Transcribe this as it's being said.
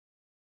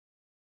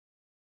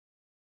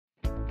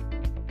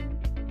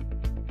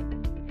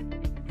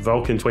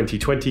Vulcan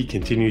 2020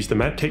 continues the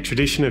Maptek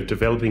tradition of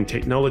developing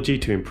technology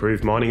to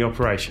improve mining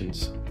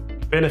operations.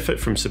 Benefit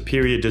from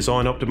superior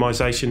design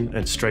optimization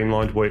and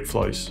streamlined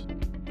workflows.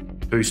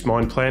 Boost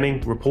mine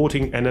planning,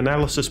 reporting and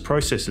analysis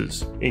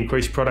processes,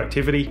 increase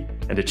productivity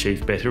and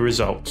achieve better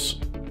results.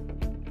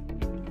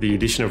 The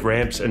addition of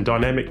ramps and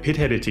dynamic pit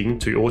editing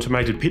to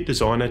Automated Pit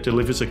Designer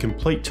delivers a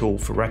complete tool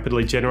for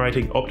rapidly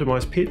generating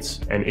optimised pits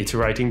and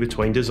iterating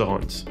between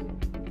designs.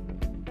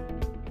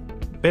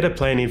 Better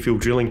plan infill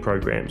drilling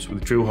programs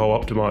with Drill Hole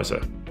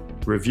Optimizer.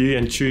 Review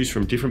and choose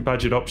from different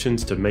budget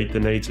options to meet the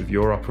needs of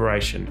your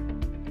operation.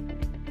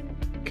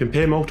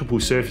 Compare multiple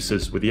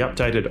surfaces with the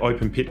updated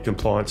Open Pit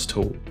Compliance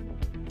tool.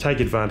 Take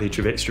advantage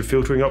of extra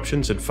filtering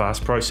options and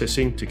fast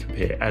processing to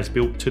compare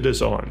as-built to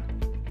design.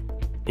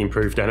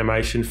 Improved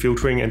animation,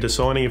 filtering and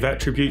designing of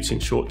attributes in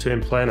Short-Term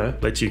Planner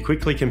lets you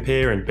quickly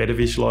compare and better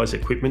visualise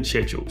equipment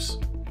schedules.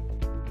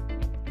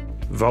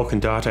 Vulcan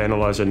Data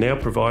Analyzer now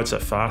provides a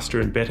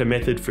faster and better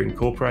method for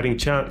incorporating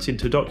charts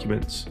into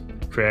documents,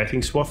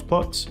 creating swath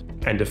plots,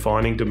 and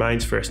defining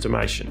domains for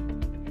estimation.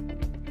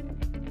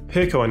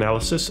 Herco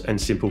analysis and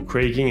simple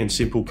kriging and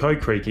simple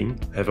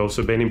co-kriging have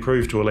also been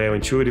improved to allow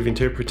intuitive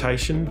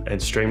interpretation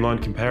and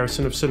streamlined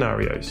comparison of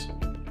scenarios.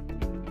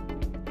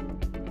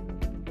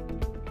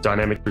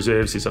 Dynamic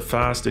Reserves is a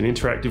fast and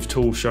interactive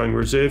tool showing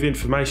reserve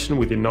information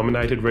within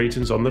nominated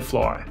regions on the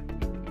fly.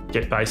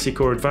 Get basic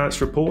or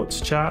advanced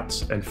reports,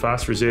 charts, and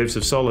fast reserves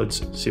of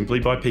solids simply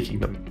by picking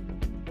them.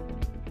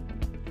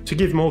 To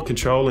give more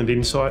control and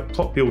insight,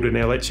 Plot Builder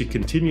now lets you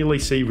continually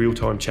see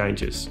real-time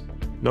changes.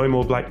 No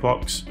more black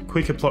box,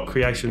 quicker plot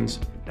creations,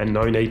 and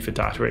no need for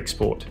data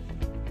export.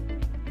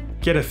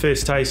 Get a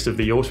first taste of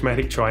the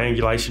automatic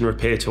Triangulation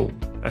Repair tool,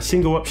 a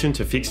single option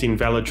to fix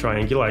invalid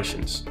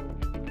triangulations.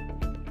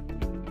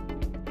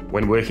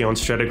 When working on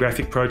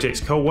stratigraphic projects,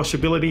 coal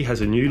washability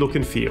has a new look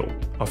and feel,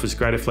 offers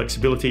greater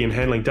flexibility in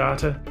handling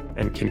data,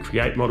 and can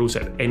create models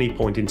at any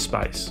point in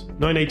space.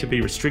 No need to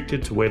be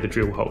restricted to where the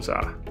drill holes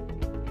are.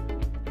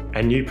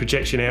 And new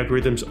projection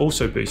algorithms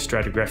also boost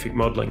stratigraphic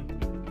modelling.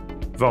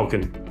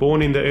 Vulcan,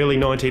 born in the early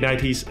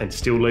 1980s and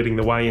still leading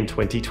the way in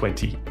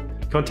 2020.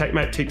 Contact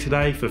Maptek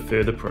today for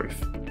further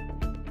proof.